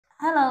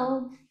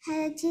Hello.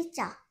 Hello,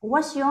 teacher.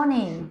 What's your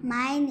name?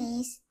 My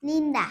name is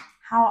Linda.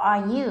 How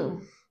are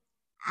you?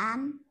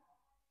 I'm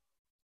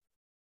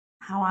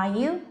How are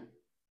you?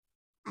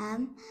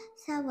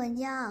 7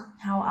 years.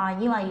 How are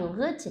you? Are you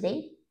good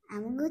today?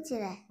 I'm good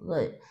today.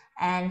 Good.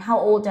 And how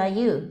old are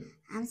you?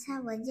 I'm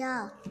 7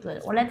 years.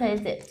 Good. What letter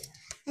is it?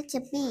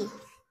 Letter B.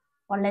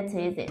 What letter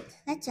is it?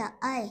 Letter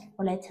A.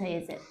 What letter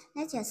is it?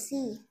 Letter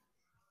C.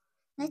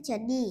 Letter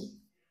D.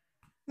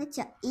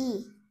 Letter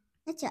E.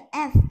 Letter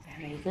F.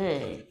 Very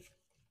good.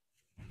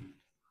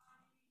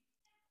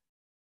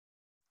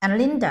 And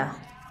Linda,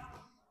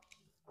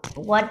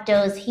 what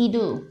does he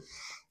do?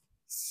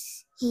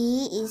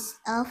 He is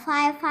a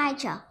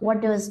firefighter.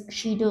 What does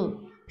she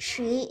do?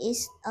 She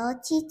is a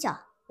teacher.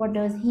 What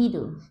does he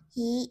do?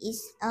 He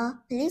is a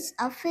police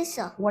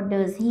officer. What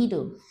does he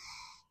do?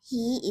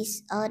 He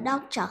is a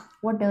doctor.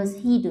 What does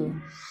he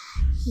do?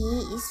 He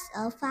is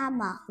a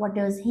farmer. What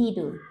does he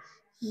do?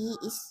 He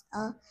is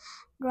a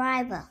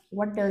driver.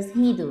 What does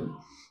he do?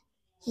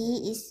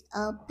 He is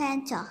a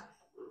painter.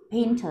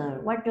 Painter.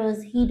 What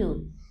does he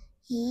do?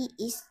 He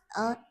is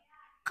a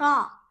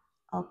cook.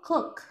 A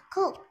cook.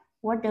 Cook.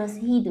 What does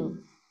he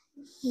do?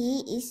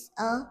 He is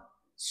a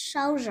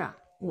soldier.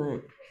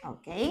 Good.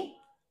 Okay.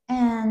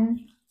 And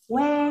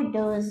where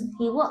does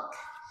he work?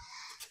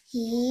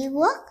 He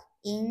works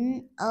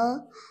in a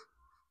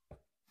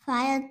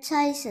fire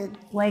station.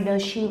 Where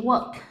does she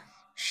work?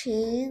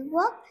 She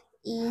works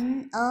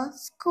in a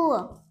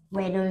school.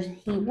 Where does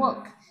he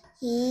work?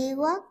 He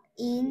works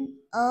in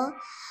a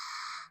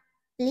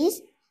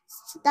police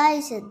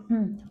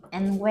station.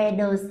 And where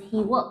does he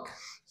work?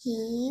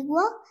 He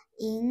works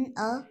in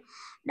a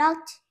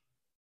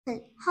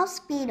doctor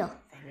hospital.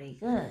 Very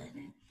good.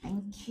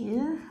 Thank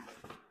you.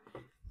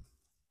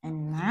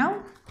 And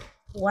now,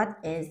 what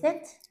is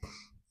it?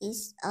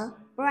 It's a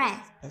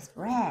bread. It's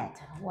bread.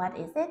 What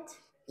is it?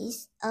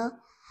 It's a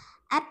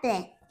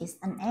airplane. It's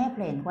an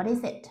airplane. What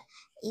is it?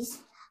 It's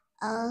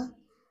a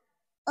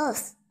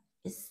earth.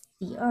 It's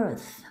the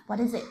earth. What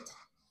is it?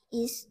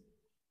 It's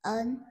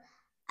an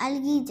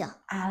alligator.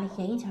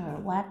 Alligator.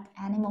 What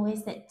animal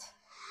is it?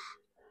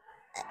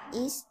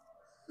 It's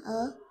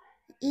a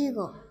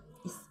eagle.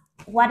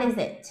 What is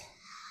it?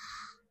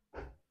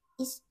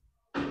 It's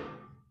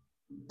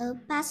a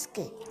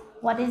basket.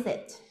 What is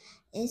it?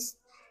 It's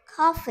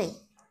coffee.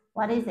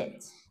 What is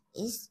it?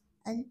 It's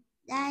a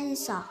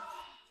dinosaur.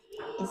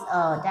 It's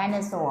a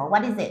dinosaur.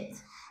 What is it?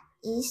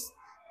 It's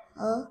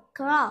a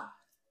crow.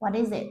 What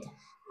is it?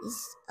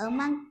 It's a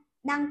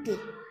donkey.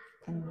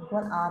 And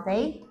what are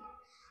they?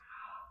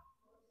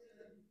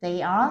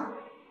 They are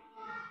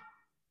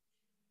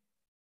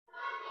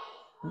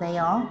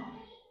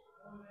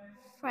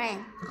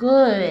Friend.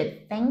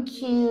 good.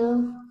 Thank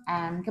you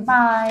and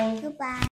goodbye. Goodbye.